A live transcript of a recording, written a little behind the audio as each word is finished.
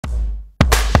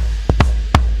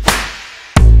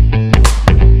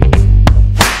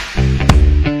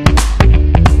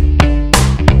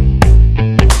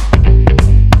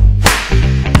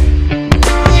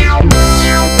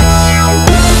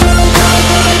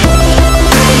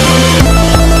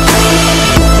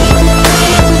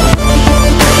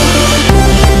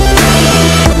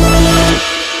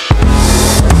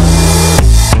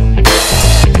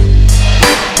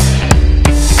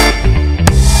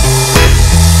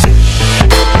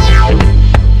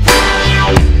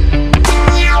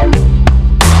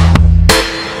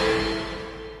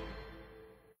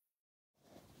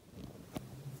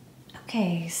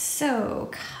Okay,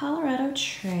 so Colorado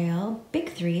Trail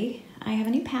Big 3. I have a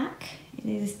new pack. It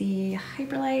is the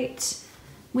Hyperlite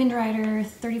Windrider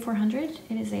 3400.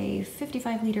 It is a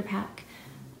 55 liter pack.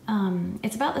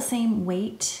 It's about the same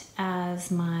weight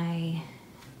as my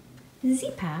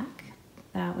Z pack.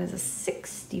 That was a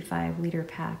 65 liter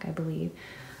pack, I believe.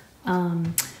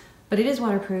 But it is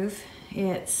waterproof.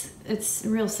 It's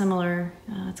real similar.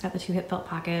 It's got the 2 hip felt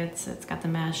pockets. It's got the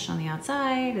mesh on the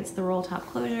outside. It's the roll top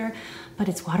closure, but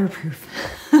it's waterproof.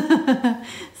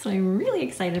 So I'm really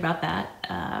excited about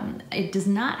that. It does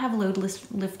not have load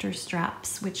lifter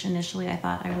straps, which initially I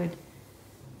thought I would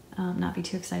not be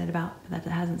too excited about, but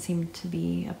that hasn't seemed to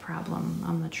be a problem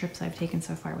on the trips I've taken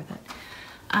so far with it.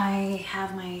 I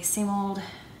have my same old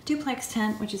duplex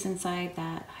tent, which is inside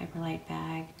that Hyperlite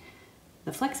bag,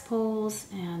 the flex poles,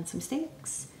 and some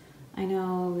stakes. I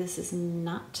know this is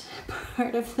not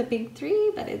part of the Big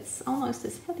 3, but it's almost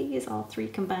as heavy as all 3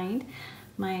 combined.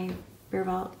 My Bear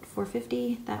Vault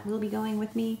 450, that will be going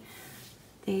with me.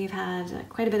 They've had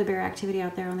quite a bit of bear activity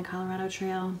out there on the Colorado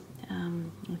Trail.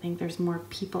 I think there's more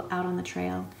people out on the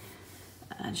trail,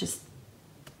 just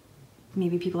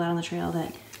maybe people out on the trail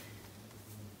that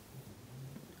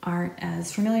aren't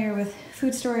as familiar with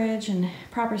food storage and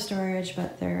proper storage,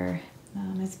 but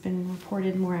it's been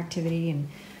reported more activity, and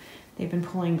they've been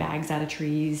pulling bags out of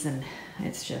trees, and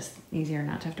it's just easier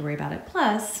not to have to worry about it.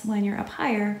 Plus, when you're up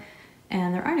higher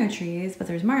and there are no trees, but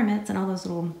there's marmots and all those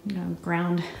little,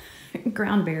 ground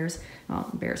bears. Well,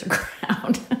 bears are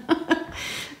ground.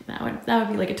 That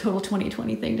would be like a total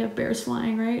 2020 thing to have bears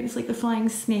flying, right? It's like the flying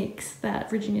snakes that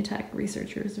Virginia Tech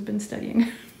researchers have been studying.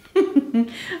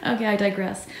 Okay, I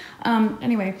digress.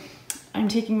 Anyway, I'm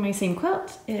taking my same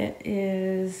quilt. It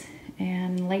is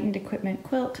an Enlightened Equipment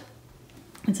quilt.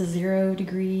 It's a 0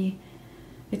 degree.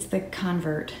 It's the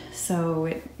convert, so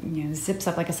it zips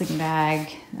up like a sleeping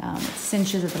bag. It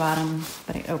cinches at the bottom,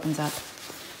 but it opens up.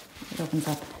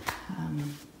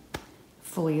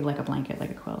 Fully like a blanket,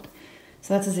 like a quilt.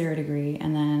 So that's a 0 degree,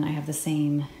 and then I have the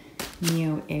same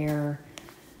Neo Air,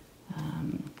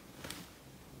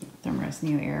 Thermarest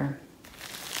Neo Air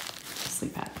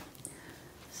sleep pad.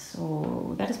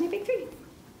 So that is my Big 3.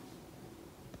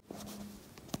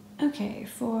 Okay,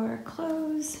 for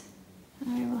clothes,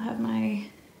 I will have my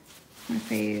North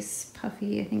Face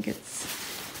puffy. I think it's,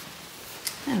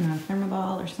 I don't know,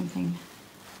 Thermoball or something.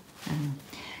 I don't know.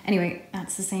 Anyway,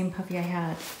 that's the same puffy I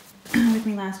had with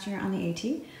me last year on the AT.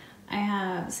 I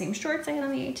have the same shorts I had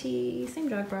on the AT, same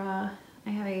jog bra. I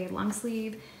have a long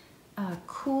sleeve,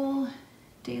 cool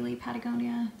daily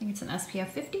Patagonia. I think it's an SPF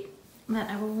 50 that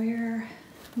I will wear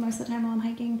most of the time while I'm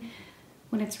hiking.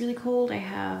 When it's really cold, I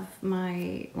have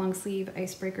my long sleeve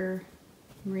icebreaker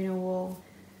merino wool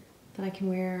that I can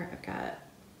wear. I've got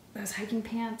those hiking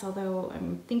pants, although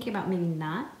I'm thinking about maybe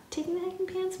not taking the hiking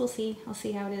pants. We'll see. I'll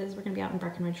see how it is. We're gonna be out in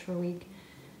Breckenridge for a week,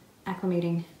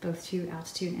 acclimating both to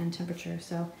altitude and temperature,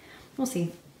 so we'll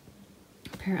see.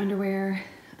 A pair of underwear.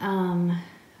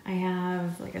 I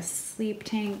have like a sleep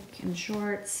tank and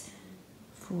shorts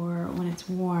for when it's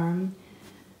warm.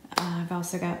 I've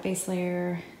also got base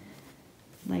layer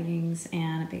leggings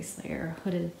and a base layer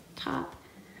hooded top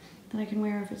that I can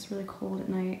wear if it's really cold at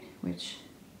night, which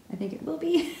I think it will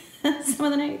be some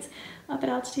of the nights up at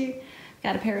altitude.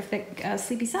 Got a pair of thick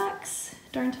sleepy socks,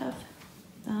 darn tough.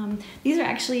 These are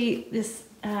actually this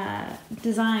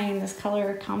design, this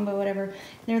color combo, whatever.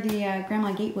 They're the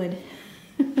Grandma Gatewood,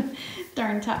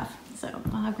 darn tough. So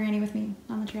I'll have Granny with me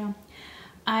on the trail.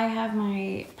 I have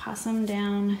my possum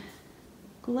down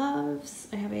gloves.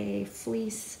 I have a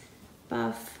fleece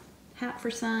buff, hat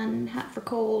for sun, hat for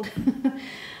cold.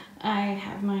 I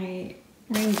have my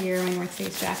rain gear, my North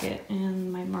Face jacket,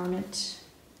 and my Marmot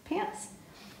pants.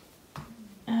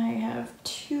 I have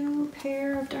 2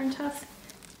 pair of darn tough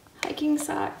hiking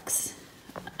socks.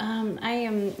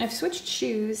 I've switched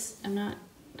shoes. I'm not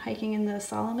hiking in the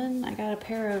Solomon. I got a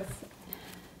pair of,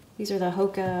 these are the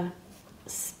Hoka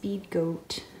Speed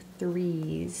Goat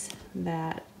 3s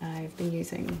that I've been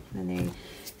using, and they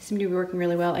seem to be working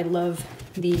really well. I love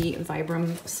the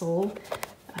Vibram sole.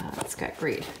 It's got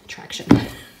great traction.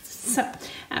 So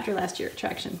after last year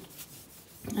traction,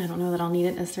 I don't know that I'll need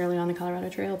it necessarily on the Colorado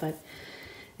Trail, but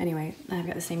anyway, I've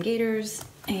got the same gaiters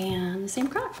and the same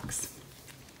Crocs.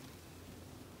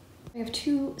 I have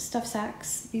 2 stuff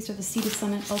sacks. These are the Sea to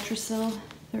Summit Ultra Sil.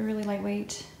 They're really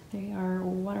lightweight. They are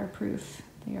waterproof.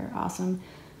 They are awesome.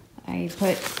 I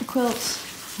put the quilt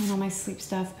and all my sleep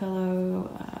stuff,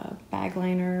 pillow, bag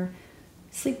liner,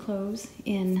 sleep clothes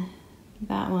in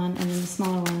that one, and then the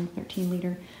smaller one, 13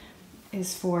 liter,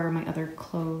 is for my other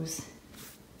clothes.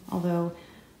 Although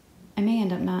I may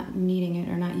end up not needing it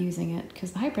or not using it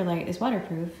because the Hyperlight is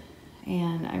waterproof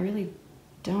and I really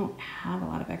don't have a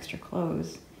lot of extra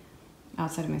clothes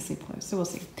outside of my sleep clothes, so we'll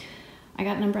see. I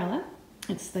got an umbrella.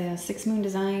 It's the Six Moon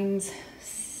Designs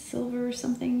silver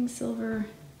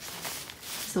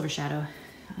shadow.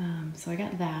 So I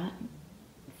got that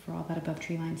for all that above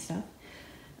tree line stuff.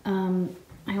 I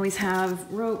always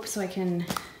have rope so I can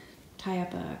tie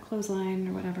up a clothesline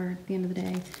or whatever at the end of the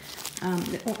day.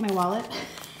 My wallet.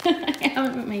 I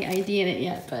haven't put my ID in it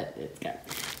yet, but it's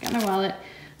got my wallet,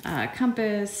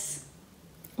 compass,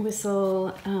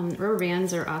 whistle. Rubber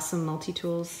bands are awesome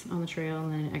multi-tools on the trail,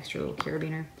 and then an extra little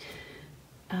carabiner.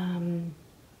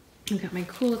 I've got my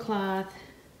Cooler cloth,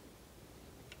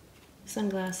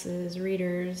 sunglasses,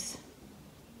 readers,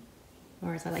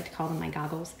 or as I like to call them, my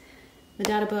goggles. The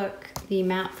data book, the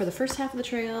map for the first half of the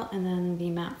trail, and then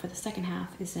the map for the second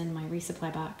half is in my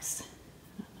resupply box.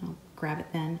 I'll grab it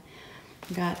then.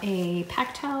 I've got a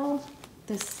pack towel.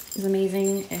 This is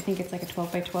amazing. I think it's like a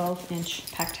 12 by 12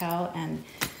 inch pack towel, and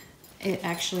it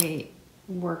actually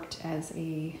worked as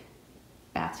a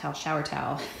bath towel, shower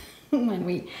towel. When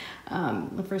we,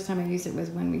 the first time I used it was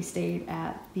when we stayed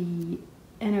at the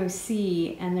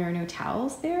NOC, and there are no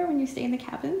towels there when you stay in the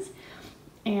cabins.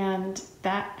 And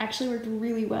that actually worked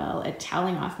really well at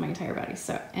toweling off my entire body.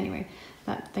 So anyway,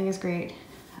 that thing is great.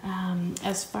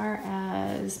 As far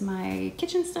as my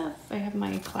kitchen stuff, I have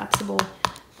my collapsible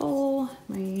bowl,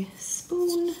 my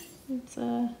spoon. It's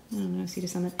I don't know, see to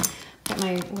summit. Got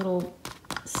my little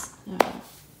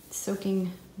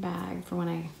soaking bag for when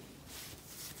I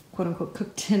quote unquote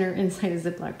cook dinner inside a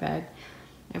Ziploc bag.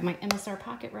 I have my MSR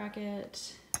pocket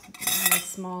rocket, my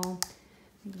small,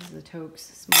 I think this is the Tokes,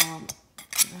 small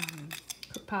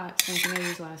cook pot, same thing I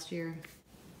used last year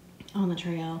on the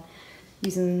trail.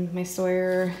 Using my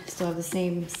Sawyer, still have the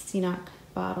same CNOC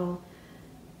bottle,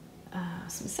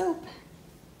 some soap,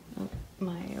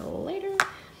 my lighter.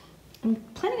 I'm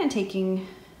planning on taking,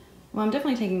 well, I'm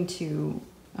definitely taking two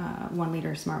 1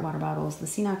 liter smart water bottles. The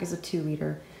CNOC is a 2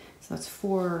 liter, so that's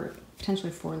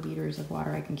potentially 4 liters of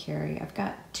water I can carry. I've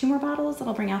got 2 more bottles that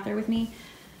I'll bring out there with me,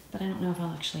 but I don't know if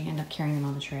I'll actually end up carrying them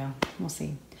on the trail. We'll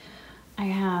see. I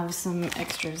have some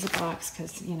extra Ziplocs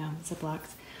because, you know,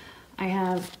 Ziplocs.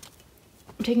 I'm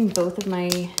taking both of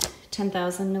my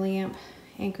 10,000 milliamp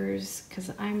anchors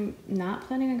because I'm not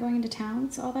planning on going into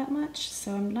towns all that much,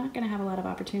 so I'm not going to have a lot of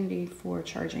opportunity for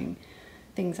charging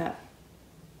things up.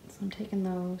 So I'm taking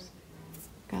those.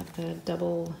 Got the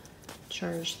double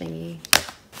charge thingy.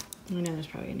 I know there's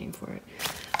probably a name for it.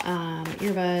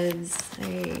 Earbuds,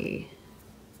 a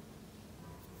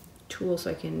tool so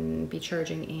I can be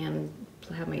charging and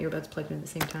have my earbuds plugged in at the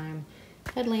same time.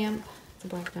 Headlamp, it's a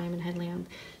black diamond headlamp.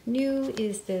 New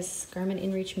is this Garmin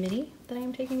InReach Mini that I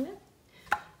am taking with.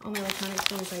 All my electronics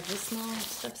go inside this small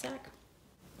stuff sack.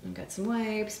 I've got some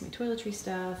wipes, my toiletry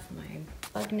stuff, my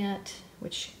bug net,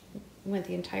 which went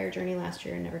the entire journey last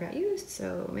year and never got used,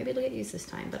 so maybe it'll get used this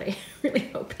time, but I really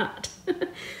hope not.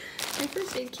 My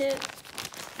first aid kit,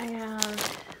 I have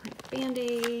like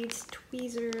Band-Aids,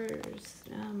 tweezers,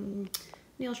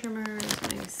 nail trimmers,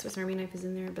 my Swiss Army knife is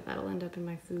in there, but that'll end up in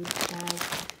my food bag.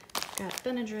 Got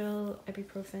Benadryl,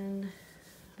 ibuprofen,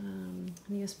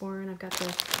 Neosporin. I've got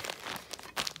the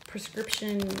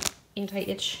prescription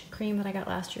anti-itch cream that I got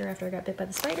last year after I got bit by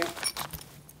the spider.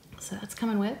 So that's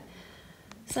coming with.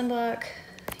 Sunblock,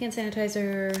 hand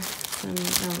sanitizer, some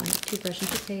my toothbrush and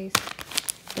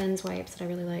toothpaste, Ben's wipes that I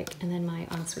really like, and then my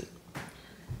ensuite.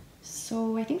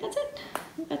 So I think that's it. I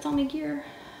think that's all my gear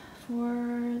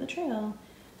for the trail.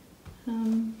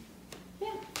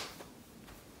 Yeah,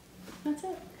 that's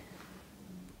it.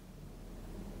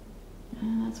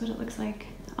 And that's what it looks like,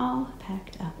 all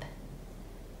packed up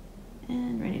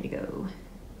and ready to go.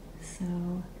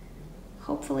 So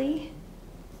hopefully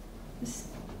this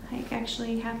hike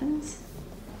actually happens.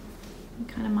 I'm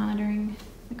kind of monitoring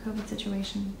the COVID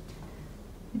situation.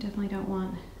 I definitely don't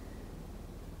want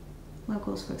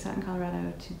locals, folks out in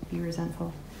Colorado, to be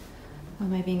resentful of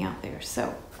my being out there.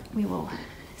 So we will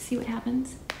see what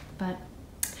happens, but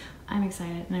I'm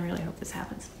excited and I really hope this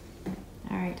happens.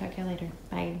 All right, talk to you later.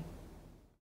 Bye.